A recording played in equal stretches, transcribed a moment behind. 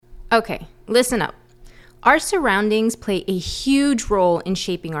Okay, listen up. Our surroundings play a huge role in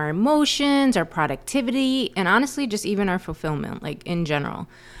shaping our emotions, our productivity, and honestly, just even our fulfillment, like in general.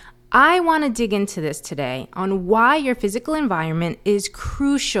 I want to dig into this today on why your physical environment is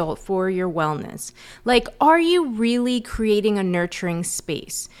crucial for your wellness. Like, are you really creating a nurturing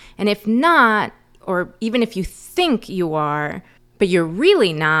space? And if not, or even if you think you are, but you're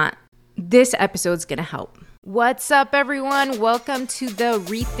really not, this episode's going to help. What's up, everyone? Welcome to the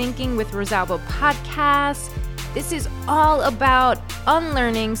Rethinking with Rosalba podcast. This is all about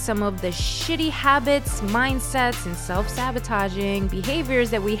unlearning some of the shitty habits, mindsets, and self-sabotaging behaviors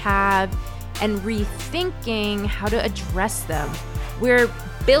that we have and rethinking how to address them. We're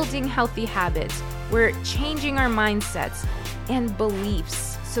building healthy habits. We're changing our mindsets and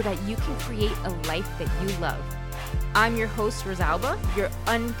beliefs so that you can create a life that you love. I'm your host, Rosalba, your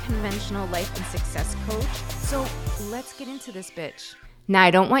unconventional life and success coach. So let's get into this bitch. Now,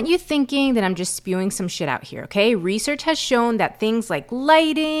 I don't want you thinking that I'm just spewing some shit out here, okay? Research has shown that things like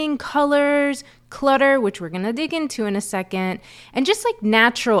lighting, colors, clutter, which we're going to dig into in a second, and just like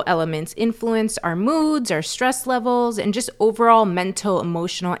natural elements influence our moods, our stress levels, and just overall mental,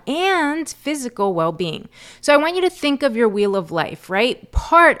 emotional, and physical well-being. So I want you to think of your wheel of life, right?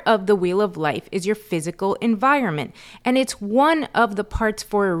 Part of the wheel of life is your physical environment, and it's one of the parts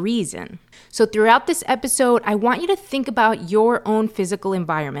for a reason. So throughout this episode, I want you to think about your own physical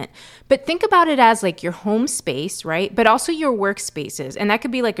environment, but think about it as like your home space, right? But also your workspaces. And that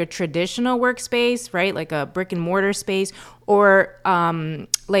could be like a traditional workspace, right? Like a brick and mortar space, or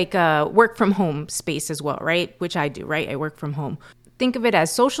like a work from home space as well, right? Which I do, right? I work from home. Think of it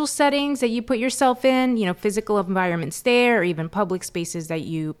as social settings that you put yourself in, physical environments there, or even public spaces that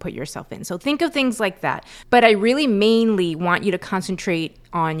you put yourself in. So think of things like that. But I really mainly want you to concentrate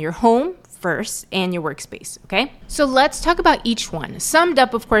on your home first and your workspace, okay? So let's talk about each one. Summed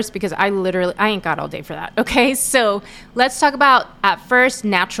up, of course, because I ain't got all day for that, okay? So let's talk about, at first,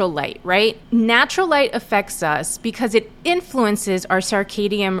 natural light, right? Natural light affects us because it influences our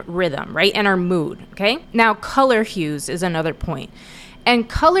circadian rhythm, right? And our mood, okay? Now, color hues is another point. And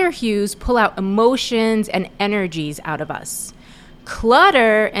color hues pull out emotions and energies out of us.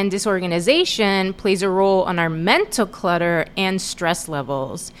 Clutter and disorganization plays a role on our mental clutter and stress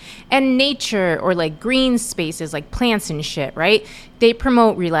levels. And nature, or like green spaces like plants and shit, right? They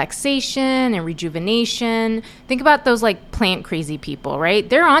promote relaxation and rejuvenation. Think about those like plant crazy people, right?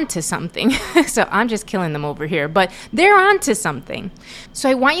 They're onto something. So I'm just killing them over here, but they're onto something. So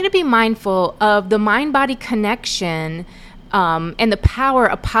I want you to be mindful of the mind-body connection and the power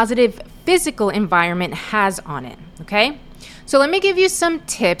a positive physical environment has on it, okay? So let me give you some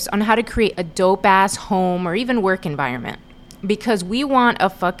tips on how to create a dope-ass home or even work environment, because we want a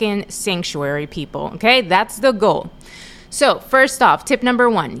fucking sanctuary, people, okay? That's the goal. So first off, tip number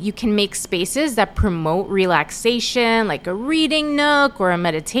 1, you can make spaces that promote relaxation, like a reading nook or a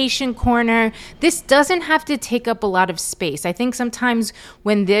meditation corner. This doesn't have to take up a lot of space. I think sometimes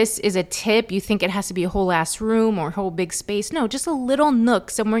when this is a tip, you think it has to be a whole ass room or a whole big space. No, just a little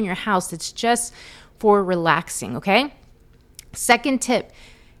nook somewhere in your house that's just for relaxing, okay? Second tip,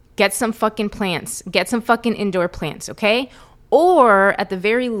 get some fucking plants. Get some fucking indoor plants, okay? Or at the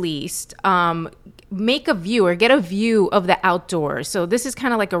very least, make a view or get a view of the outdoors. So this is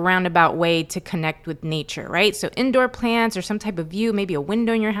kind of like a roundabout way to connect with nature, right? So indoor plants or some type of view, maybe a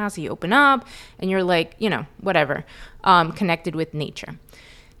window in your house that you open up and you're like, whatever, connected with nature.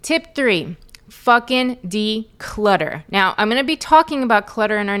 Tip 3. Fucking declutter. Now, I'm going to be talking about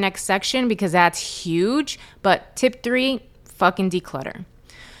clutter in our next section because that's huge, but tip 3, fucking declutter.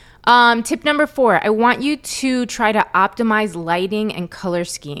 Tip number 4, I want you to try to optimize lighting and color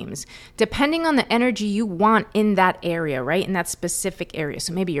schemes depending on the energy you want in that area, right? In that specific area.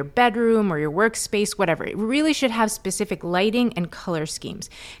 So maybe your bedroom or your workspace, whatever. It really should have specific lighting and color schemes.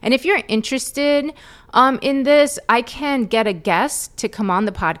 And if you're interested in this, I can get a guest to come on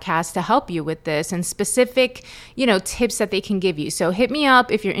the podcast to help you with this and specific, tips that they can give you. So hit me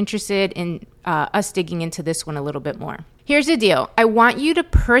up if you're interested in us digging into this one a little bit more. Here's the deal. I want you to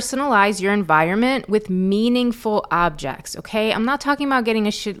personalize your environment with meaningful objects, okay? I'm not talking about getting a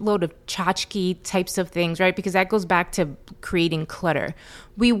shitload of tchotchke types of things, right? Because that goes back to creating clutter.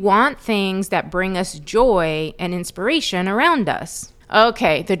 We want things that bring us joy and inspiration around us.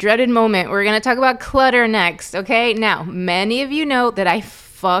 Okay, the dreaded moment. We're going to talk about clutter next, okay? Now, many of you know that I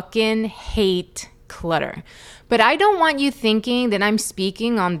fucking hate clutter. But I don't want you thinking that I'm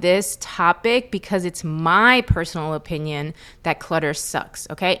speaking on this topic because it's my personal opinion that clutter sucks,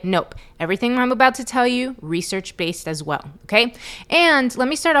 okay? Nope. Everything I'm about to tell you, research-based as well, okay? And let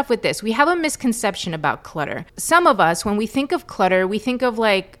me start off with this. We have a misconception about clutter. Some of us, when we think of clutter, we think of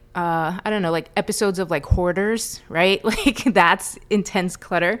like I don't know, like episodes of like Hoarders, right? Like that's intense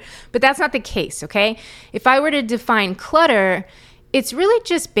clutter. But that's not the case, okay? If I were to define clutter, it's really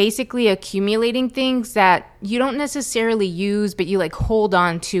just basically accumulating things that you don't necessarily use, but you like hold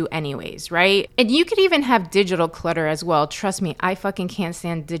on to anyways, right? And you could even have digital clutter as well. Trust me, I fucking can't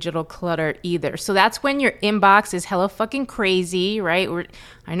stand digital clutter either. So that's when your inbox is hella fucking crazy, right? Or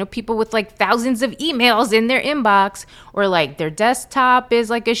I know people with like thousands of emails in their inbox, or like their desktop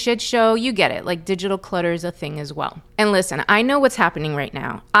is like a shit show. You get it. Like digital clutter is a thing as well. And listen, I know what's happening right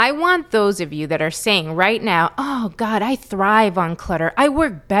now. I want those of you that are saying right now, oh God, I thrive on clutter. I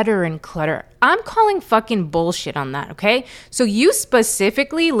work better in clutter. I'm calling fucking bullshit on that, okay? So you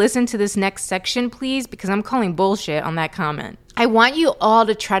specifically listen to this next section, please, because I'm calling bullshit on that comment. I want you all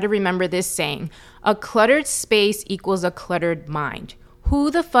to try to remember this saying, a cluttered space equals a cluttered mind. Who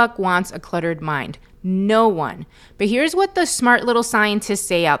the fuck wants a cluttered mind? No one. But here's what the smart little scientists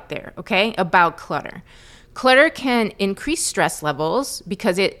say out there, okay, about clutter. Clutter can increase stress levels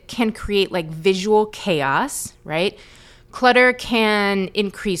because it can create like visual chaos, right? Clutter can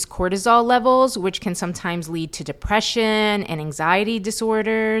increase cortisol levels, which can sometimes lead to depression and anxiety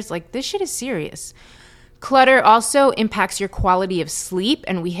disorders. Like this shit is serious. Clutter also impacts your quality of sleep,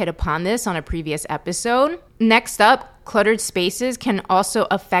 and we hit upon this on a previous episode. Next up, cluttered spaces can also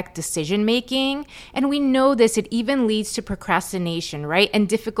affect decision making, and we know this, it even leads to procrastination, right? And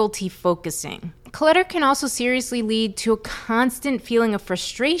difficulty focusing. Clutter can also seriously lead to a constant feeling of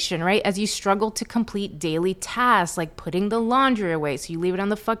frustration, right? As you struggle to complete daily tasks, like putting the laundry away, so you leave it on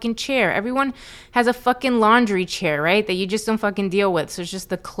the fucking chair. Everyone has a fucking laundry chair, right? That you just don't fucking deal with. So it's just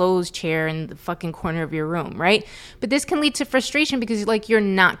the closed chair in the fucking corner of your room, right? But this can lead to frustration because like you're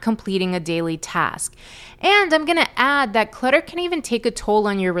not completing a daily task. And I'm gonna add that clutter can even take a toll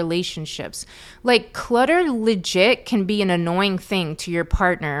on your relationships. Like clutter legit can be an annoying thing to your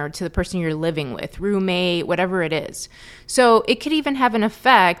partner or to the person you're living with, roommate, whatever it is. So it could even have an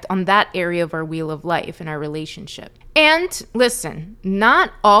effect on that area of our wheel of life in our relationship. And listen,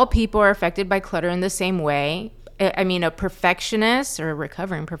 not all people are affected by clutter in the same way. I mean, a perfectionist or a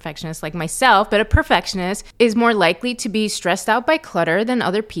recovering perfectionist like myself, but a perfectionist is more likely to be stressed out by clutter than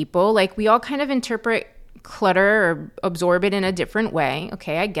other people. Like we all kind of interpret clutter or absorb it in a different way.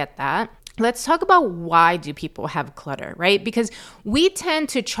 Okay, I get that. Let's talk about why do people have clutter, right? Because we tend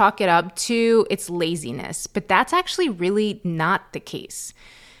to chalk it up to its laziness, but that's actually really not the case.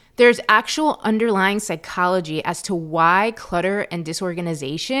 There's actual underlying psychology as to why clutter and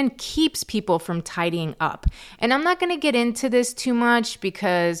disorganization keeps people from tidying up. And I'm not going to get into this too much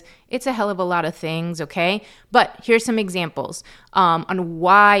because it's a hell of a lot of things, okay? But here's some examples on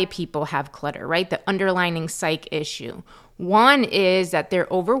why people have clutter, right? The underlying psych issue. One is that they're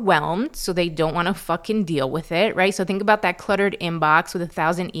overwhelmed, so they don't want to fucking deal with it, right? So think about that cluttered inbox with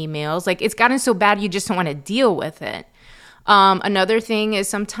 1,000 emails. Like it's gotten so bad you just don't want to deal with it. Another thing is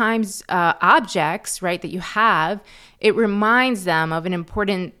sometimes objects, right, that you have, it reminds them of an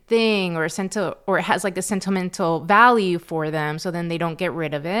important thing or it has like a sentimental value for them, so then they don't get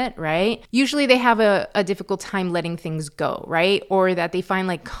rid of it, right? Usually they have a difficult time letting things go, right? Or that they find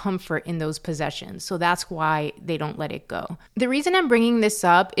like comfort in those possessions. So that's why they don't let it go. The reason I'm bringing this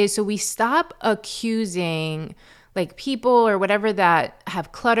up is so we stop accusing like people or whatever that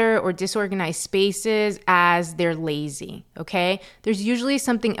have clutter or disorganized spaces as they're lazy, okay? There's usually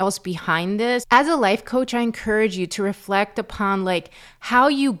something else behind this. As a life coach, I encourage you to reflect upon like how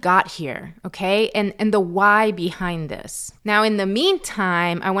you got here, okay? And the why behind this. Now, in the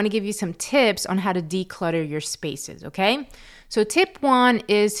meantime, I want to give you some tips on how to declutter your spaces, okay? So tip 1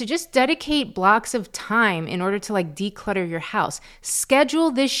 is to just dedicate blocks of time in order to like declutter your house.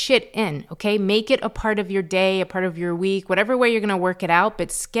 Schedule this shit in, okay? Make it a part of your day, a part of your week, whatever way you're gonna work it out,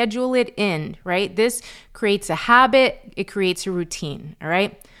 but schedule it in, right? This creates a habit, it creates a routine, all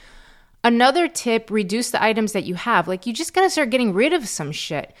right? Another tip, reduce the items that you have. Like you just gotta start getting rid of some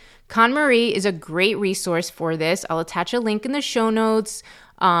shit. KonMari is a great resource for this. I'll attach a link in the show notes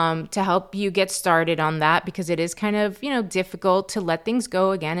to help you get started on that because it is kind of, difficult to let things go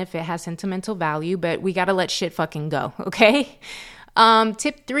again if it has sentimental value, but we got to let shit fucking go, okay?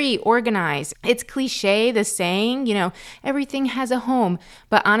 Tip 3, organize. It's cliche, the saying, everything has a home,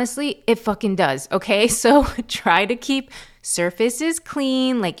 but honestly, it fucking does, okay? So try to keep surfaces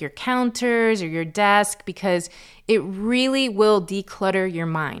clean, like your counters or your desk, because it really will declutter your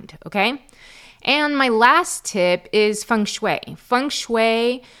mind, okay? And my last tip is feng shui. Feng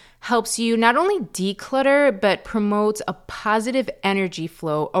shui helps you not only declutter, but promotes a positive energy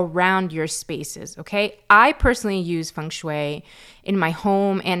flow around your spaces, okay? I personally use feng shui in my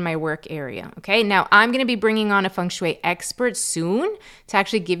home and my work area, okay? Now, I'm gonna be bringing on a feng shui expert soon to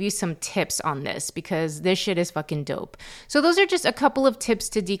actually give you some tips on this because this shit is fucking dope. So those are just a couple of tips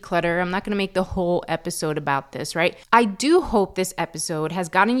to declutter. I'm not gonna make the whole episode about this, right? I do hope this episode has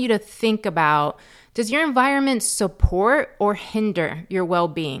gotten you to think about, does your environment support or hinder your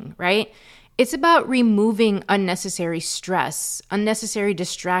well-being, right? It's about removing unnecessary stress, unnecessary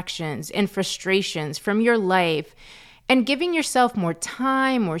distractions, and frustrations from your life and giving yourself more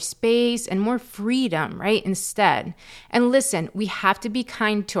time, more space, and more freedom, right? Instead. And listen, we have to be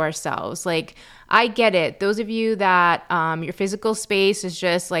kind to ourselves. Like, I get it. Those of you that your physical space is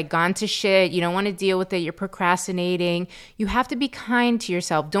just like gone to shit, you don't want to deal with it, you're procrastinating. You have to be kind to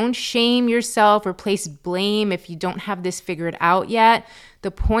yourself. Don't shame yourself or place blame if you don't have this figured out yet.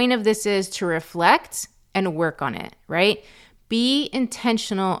 The point of this is to reflect and work on it, right? Be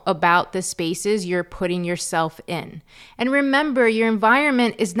intentional about the spaces you're putting yourself in. And remember, your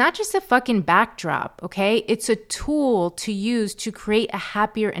environment is not just a fucking backdrop, okay? It's a tool to use to create a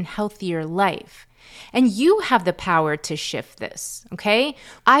happier and healthier life. And you have the power to shift this, okay?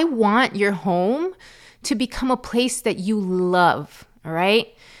 I want your home to become a place that you love, all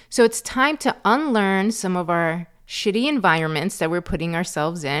right? So it's time to unlearn some of our shitty environments that we're putting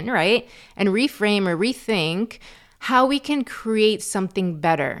ourselves in, right? And reframe or rethink how we can create something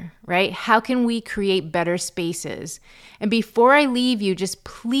better, right? How can we create better spaces? And before I leave you, just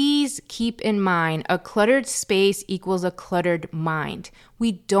please keep in mind, a cluttered space equals a cluttered mind.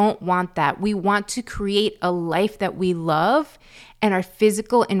 We don't want that. We want to create a life that we love, and our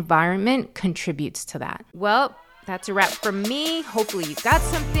physical environment contributes to that. Well, that's a wrap from me. Hopefully you got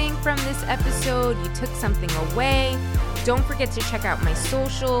something from this episode. You took something away. Don't forget to check out my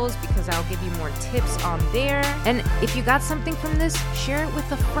socials because I'll give you more tips on there. And if you got something from this, share it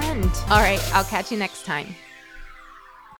with a friend. All right, I'll catch you next time.